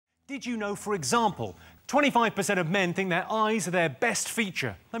Did you know, for example, 25% of men think their eyes are their best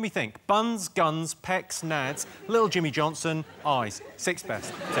feature? Let me think. Buns, guns, pecs, nads, little Jimmy Johnson, eyes. Sixth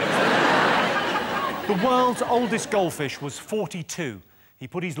best. The world's oldest goldfish was 42. He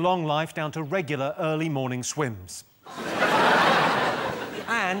put his long life down to regular early morning swims.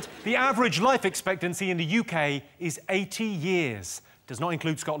 And the average life expectancy in the UK is 80 years. Does not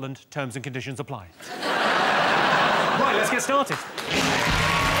include Scotland. Terms and conditions apply. Right, let's get started.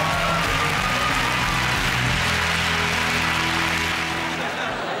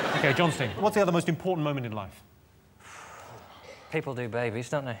 OK, John Sting, what's the other most important moment in life? People do babies,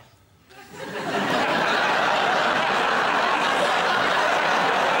 don't they?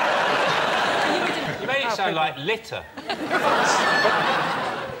 You made it sound like litter.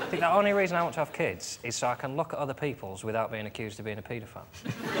 I think the only reason I want to have kids is so I can look at other people's without being accused of being a paedophile.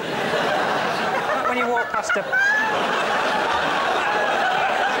 Like when you walk past a...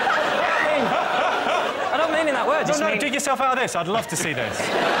 I don't mean in that word. No, dig yourself out of this. I'd love to see this.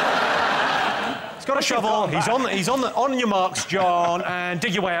 He's got a shovel. He's on your marks, John, and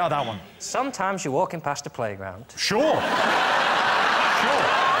dig your way out of that one. Sometimes you're walking past a playground. Sure.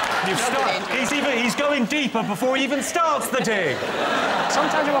 He's going deeper before he even starts the dig.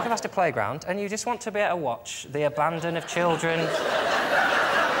 Sometimes you're walking past a playground and you just want to be able to watch the abandon of children.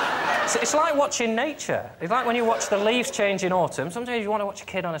 It's like watching nature. It's like when you watch the leaves change in autumn. Sometimes you want to watch a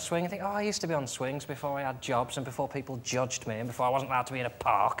kid on a swing and think, oh, I used to be on swings before I had jobs and before people judged me and before I wasn't allowed to be in a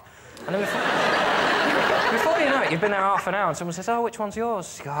park. And then before you know it, you've been there half an hour and someone says, oh, which one's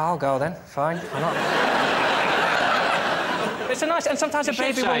yours? You go, I'll go then. Fine. I'm not... It's a nice... And sometimes a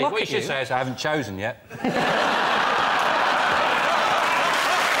baby will look at you. What you should say is, I haven't chosen yet.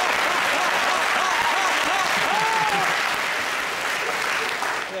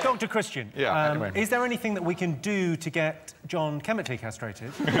 Dr. Christian, is there anything that we can do to get John chemically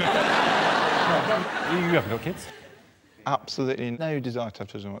castrated? You haven't got kids? Absolutely no desire to have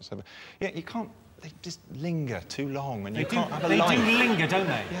children whatsoever. Yeah, you can't... They just linger too long and you can't have a life. They do linger, don't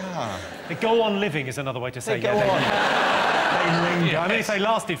they? Yeah. They go on living is another way to say They go on. They linger. Yes. I mean, if they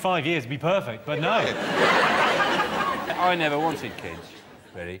lasted 5 years, it'd be perfect, but no. I never wanted kids,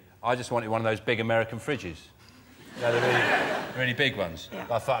 really. I just wanted one of those big American fridges. You know, the really big ones. Yeah.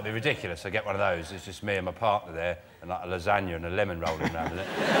 I thought it'd be ridiculous to get one of those. It's just me and my partner there, and like a lasagna and a lemon rolling around with it.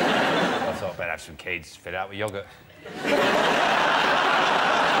 I thought, better have some kids, fill it out with yoghurt.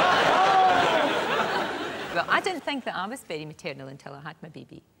 Well, I didn't think that I was very maternal until I had my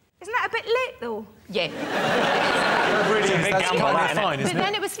baby. Isn't that a bit late, though? Yeah. That's kind of fine, isn't it? But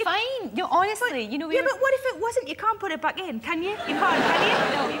then it was fine. You know, honestly, you know... Yeah, but what if it wasn't? You can't put it back in, can you? You can't, can you?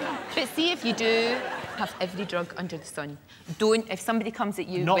 No, you can't. But see, if you do have every drug under the sun, don't... If somebody comes at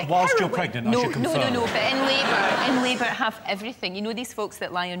you... Not whilst you're pregnant, I should confirm. No, but in labour, have everything. You know these folks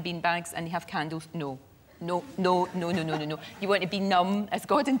that lie on beanbags and they have candles? No. No. You want to be numb, as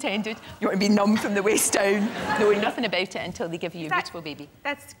God intended. You want to be numb from the waist down, knowing nothing about it until they give you a beautiful baby.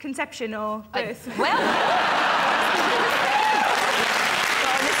 That's conception or birth. Well...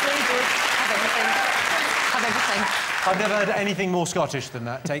 honestly, have everything. Have everything. I've never heard anything more Scottish than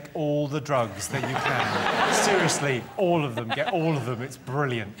that. Take all the drugs that you can. Seriously, all of them. Get all of them. It's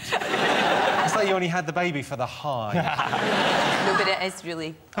brilliant. It's like you only had the baby for the high. No, but it is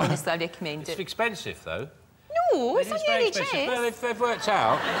really... Honestly, I recommend it. It's expensive, though. No, it's on the NHS. Well, they've worked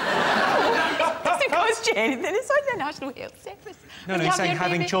out. No, it doesn't cost you anything. It's on the National Health Service. No, he's saying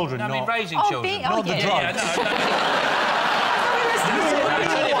having children, no, I mean raising children. Not the drugs.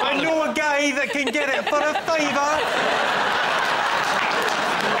 I know a guy that can get it for a favour.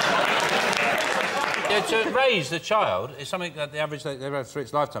 Yeah, to raise the child is something that the average they have through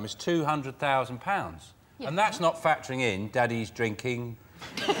its lifetime is £200,000. Yeah. And that's not factoring in daddy's drinking,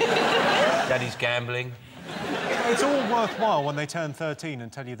 daddy's gambling. It's all worthwhile when they turn 13 and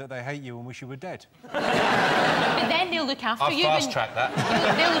tell you that they hate you and wish you were dead. But then they'll look after you. I'll fast-track that.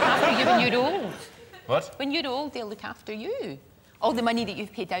 They'll look after you when you're old. What? When you're old, they'll look after you. All the money that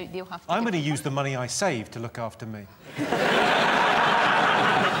you've paid out, they'll have to... I'm going to use the money I saved to look after me.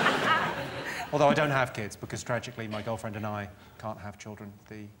 Although I don't have kids, because tragically my girlfriend and I can't have children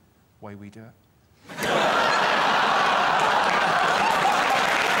the way we do it.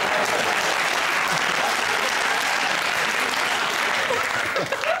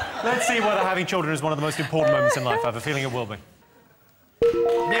 Let's see whether having children is one of the most important moments in life. I have a feeling it will be.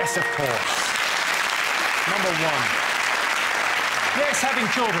 Yes, of course. Number one. Yes, having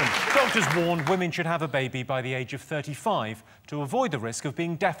children. Doctors warn women should have a baby by the age of 35 to avoid the risk of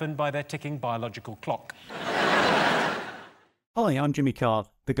being deafened by their ticking biological clock. Hi, I'm Jimmy Carr,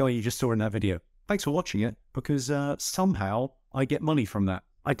 the guy you just saw in that video. Thanks for watching it, because somehow I get money from that.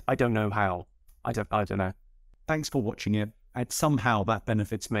 I don't know how. I don't know. Thanks for watching it, and somehow that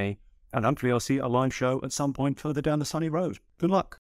benefits me. And hopefully I'll see a live show at some point further down the sunny road. Good luck.